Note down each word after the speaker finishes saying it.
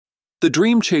The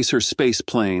Dream Chaser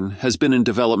spaceplane has been in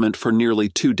development for nearly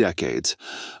 2 decades,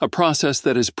 a process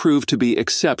that has proved to be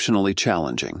exceptionally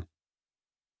challenging.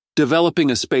 Developing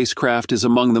a spacecraft is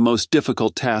among the most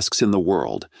difficult tasks in the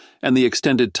world, and the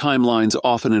extended timelines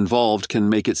often involved can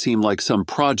make it seem like some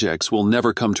projects will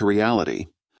never come to reality.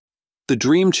 The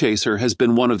Dream Chaser has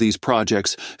been one of these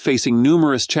projects, facing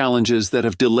numerous challenges that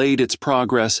have delayed its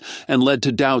progress and led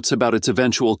to doubts about its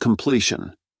eventual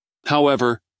completion.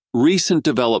 However, recent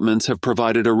developments have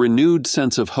provided a renewed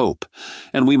sense of hope,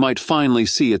 and we might finally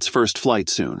see its first flight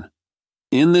soon.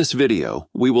 In this video,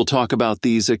 we will talk about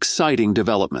these exciting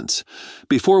developments.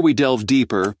 Before we delve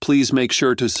deeper, please make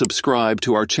sure to subscribe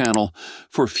to our channel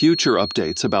for future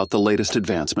updates about the latest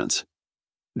advancements.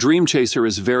 Dream Chaser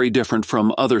is very different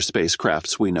from other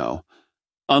spacecrafts we know.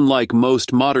 Unlike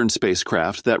most modern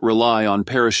spacecraft that rely on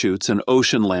parachutes and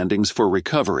ocean landings for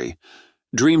recovery,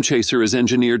 Dream Chaser is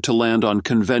engineered to land on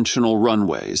conventional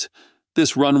runways.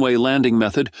 This runway landing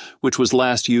method, which was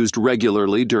last used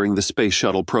regularly during the Space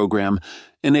Shuttle program,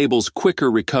 enables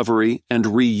quicker recovery and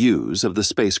reuse of the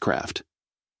spacecraft.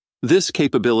 This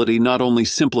capability not only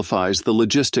simplifies the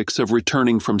logistics of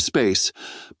returning from space,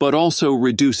 but also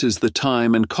reduces the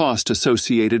time and cost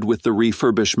associated with the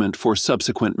refurbishment for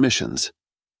subsequent missions.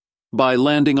 By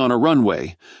landing on a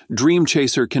runway, Dream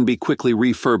Chaser can be quickly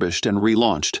refurbished and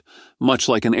relaunched, much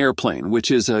like an airplane,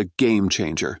 which is a game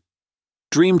changer.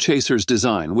 Dream Chaser's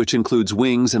design, which includes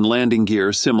wings and landing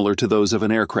gear similar to those of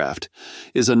an aircraft,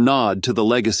 is a nod to the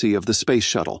legacy of the Space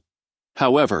Shuttle.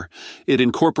 However, it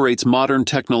incorporates modern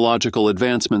technological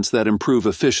advancements that improve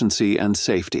efficiency and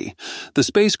safety. The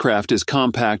spacecraft is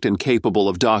compact and capable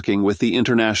of docking with the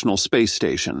International Space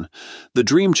Station. The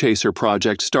Dream Chaser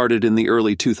project started in the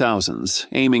early 2000s,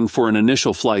 aiming for an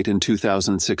initial flight in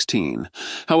 2016.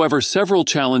 However, several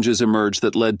challenges emerged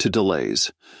that led to delays.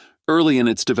 Early in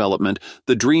its development,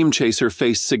 the Dream Chaser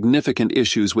faced significant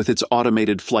issues with its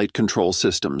automated flight control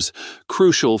systems,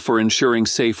 crucial for ensuring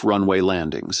safe runway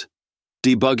landings.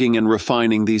 Debugging and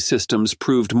refining these systems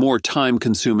proved more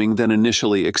time-consuming than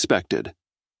initially expected.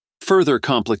 Further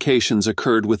complications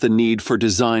occurred with the need for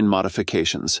design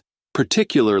modifications,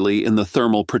 particularly in the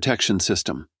thermal protection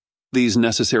system. These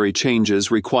necessary changes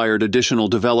required additional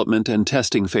development and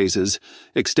testing phases,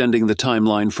 extending the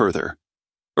timeline further.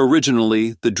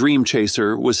 Originally, the Dream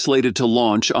Chaser was slated to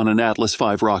launch on an Atlas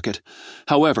V rocket.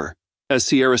 However, as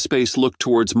Sierra Space looked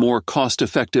towards more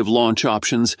cost-effective launch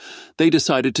options, they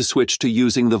decided to switch to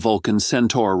using the Vulcan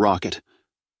Centaur rocket.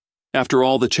 After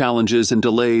all the challenges and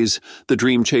delays, the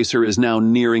Dream Chaser is now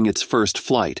nearing its first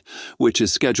flight, which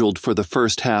is scheduled for the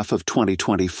first half of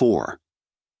 2024.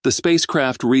 The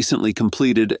spacecraft recently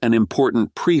completed an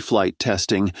important pre-flight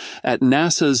testing at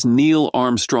NASA's Neil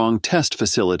Armstrong Test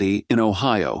Facility in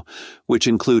Ohio, which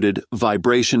included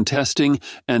vibration testing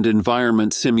and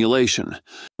environment simulation.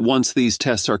 Once these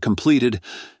tests are completed,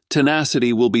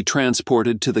 Tenacity will be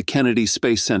transported to the Kennedy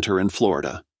Space Center in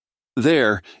Florida.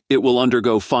 There, it will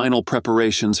undergo final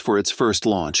preparations for its first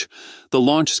launch. The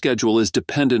launch schedule is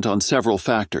dependent on several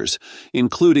factors,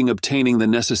 including obtaining the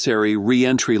necessary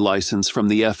re-entry license from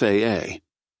the FAA.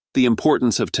 The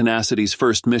importance of Tenacity's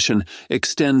first mission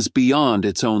extends beyond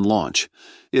its own launch.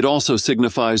 It also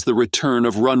signifies the return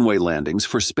of runway landings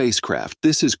for spacecraft.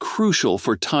 This is crucial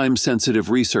for time-sensitive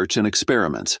research and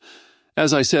experiments.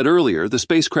 As I said earlier, the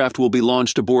spacecraft will be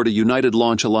launched aboard a United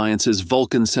Launch Alliance's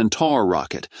Vulcan Centaur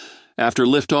rocket. After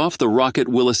liftoff, the rocket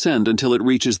will ascend until it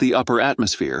reaches the upper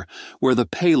atmosphere, where the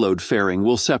payload fairing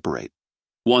will separate.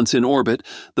 Once in orbit,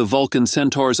 the Vulcan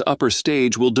Centaur's upper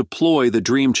stage will deploy the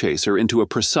Dream Chaser into a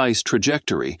precise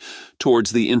trajectory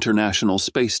towards the International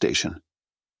Space Station.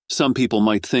 Some people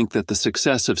might think that the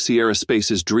success of Sierra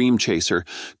Space's Dream Chaser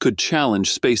could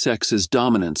challenge SpaceX's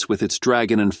dominance with its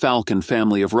Dragon and Falcon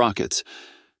family of rockets.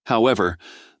 However,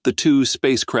 the two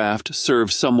spacecraft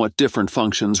serve somewhat different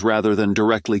functions rather than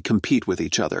directly compete with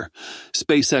each other.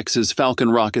 SpaceX's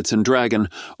Falcon rockets and Dragon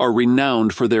are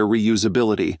renowned for their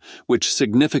reusability, which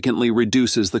significantly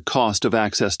reduces the cost of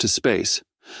access to space.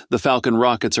 The Falcon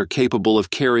rockets are capable of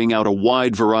carrying out a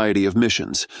wide variety of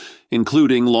missions,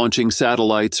 including launching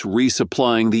satellites,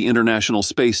 resupplying the International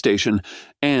Space Station,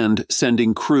 and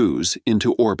sending crews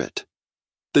into orbit.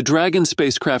 The Dragon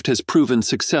spacecraft has proven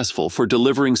successful for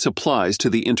delivering supplies to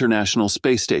the International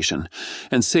Space Station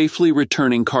and safely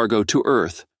returning cargo to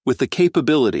Earth with the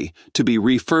capability to be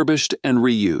refurbished and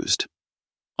reused.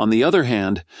 On the other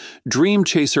hand, Dream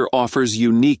Chaser offers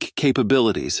unique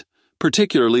capabilities,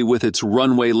 particularly with its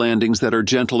runway landings that are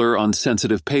gentler on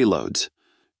sensitive payloads.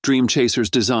 Dream Chaser's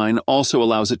design also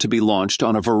allows it to be launched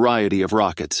on a variety of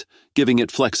rockets, giving it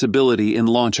flexibility in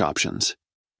launch options.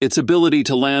 Its ability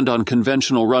to land on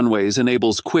conventional runways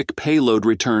enables quick payload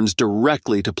returns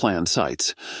directly to planned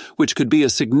sites, which could be a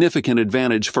significant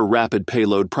advantage for rapid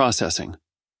payload processing.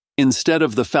 Instead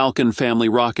of the Falcon family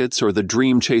rockets or the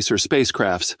Dream Chaser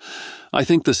spacecrafts, I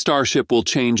think the Starship will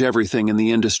change everything in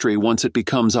the industry once it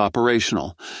becomes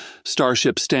operational.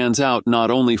 Starship stands out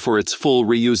not only for its full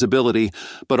reusability,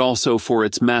 but also for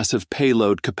its massive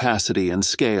payload capacity and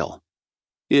scale.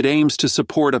 It aims to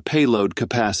support a payload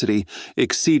capacity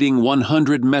exceeding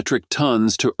 100 metric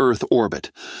tons to Earth orbit,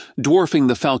 dwarfing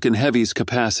the Falcon Heavy's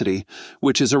capacity,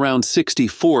 which is around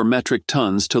 64 metric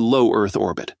tons to low Earth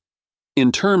orbit.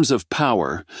 In terms of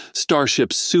power,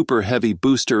 Starship's Super Heavy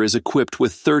booster is equipped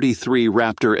with 33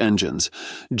 Raptor engines,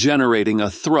 generating a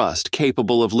thrust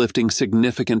capable of lifting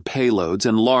significant payloads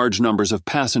and large numbers of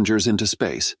passengers into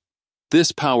space.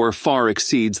 This power far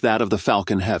exceeds that of the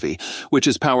Falcon Heavy, which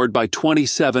is powered by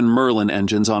 27 Merlin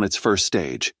engines on its first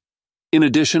stage. In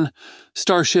addition,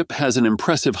 Starship has an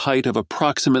impressive height of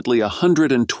approximately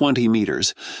 120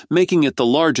 meters, making it the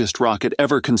largest rocket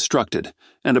ever constructed,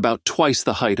 and about twice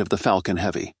the height of the Falcon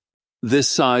Heavy. This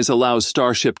size allows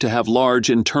Starship to have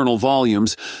large internal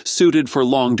volumes suited for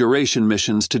long-duration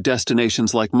missions to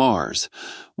destinations like Mars.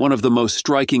 One of the most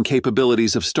striking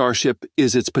capabilities of Starship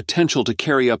is its potential to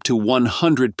carry up to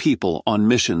 100 people on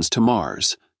missions to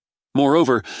Mars.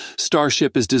 Moreover,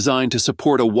 Starship is designed to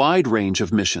support a wide range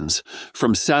of missions,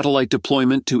 from satellite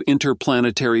deployment to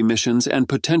interplanetary missions and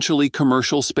potentially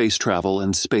commercial space travel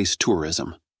and space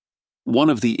tourism.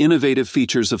 One of the innovative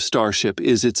features of Starship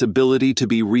is its ability to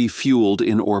be refueled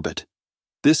in orbit.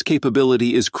 This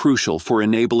capability is crucial for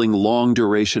enabling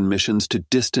long-duration missions to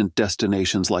distant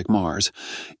destinations like Mars.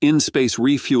 In-space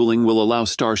refueling will allow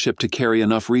Starship to carry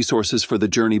enough resources for the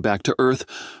journey back to Earth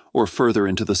or further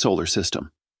into the solar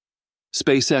system.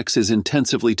 SpaceX is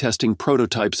intensively testing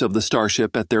prototypes of the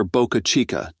Starship at their Boca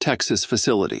Chica, Texas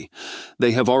facility.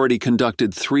 They have already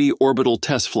conducted 3 orbital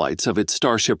test flights of its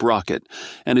Starship rocket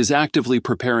and is actively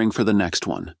preparing for the next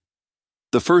one.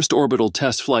 The first orbital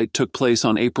test flight took place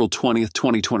on April 20,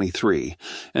 2023,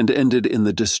 and ended in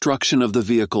the destruction of the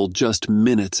vehicle just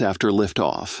minutes after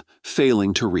liftoff,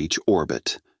 failing to reach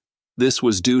orbit. This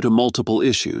was due to multiple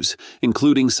issues,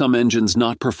 including some engines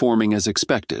not performing as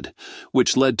expected,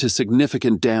 which led to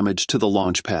significant damage to the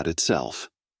launch pad itself.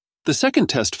 The second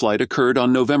test flight occurred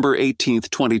on November 18,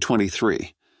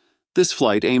 2023. This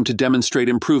flight aimed to demonstrate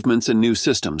improvements in new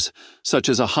systems, such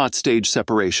as a hot stage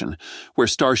separation, where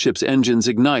Starship's engines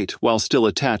ignite while still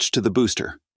attached to the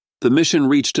booster. The mission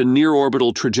reached a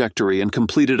near-orbital trajectory and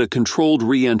completed a controlled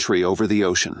re-entry over the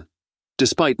ocean.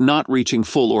 Despite not reaching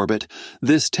full orbit,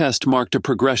 this test marked a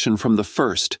progression from the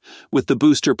first, with the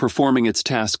booster performing its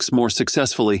tasks more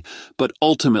successfully, but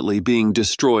ultimately being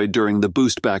destroyed during the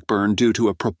boost backburn due to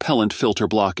a propellant filter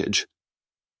blockage.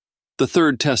 The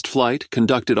third test flight,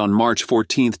 conducted on March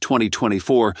 14,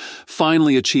 2024,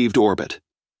 finally achieved orbit,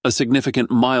 a significant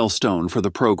milestone for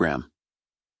the program.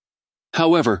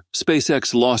 However,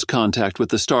 SpaceX lost contact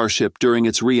with the Starship during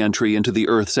its re-entry into the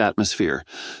Earth's atmosphere,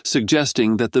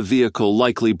 suggesting that the vehicle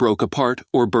likely broke apart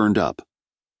or burned up.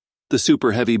 The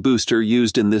Super Heavy booster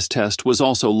used in this test was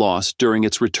also lost during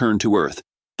its return to Earth.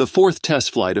 The fourth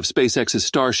test flight of SpaceX's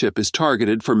Starship is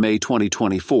targeted for May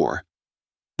 2024.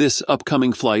 This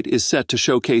upcoming flight is set to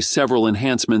showcase several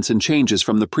enhancements and changes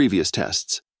from the previous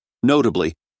tests.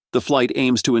 Notably, the flight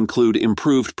aims to include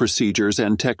improved procedures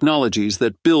and technologies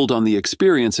that build on the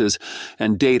experiences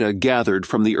and data gathered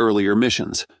from the earlier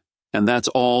missions. And that's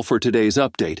all for today's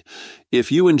update. If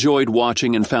you enjoyed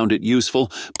watching and found it useful,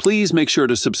 please make sure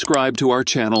to subscribe to our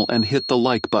channel and hit the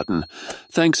like button.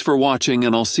 Thanks for watching,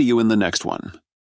 and I'll see you in the next one.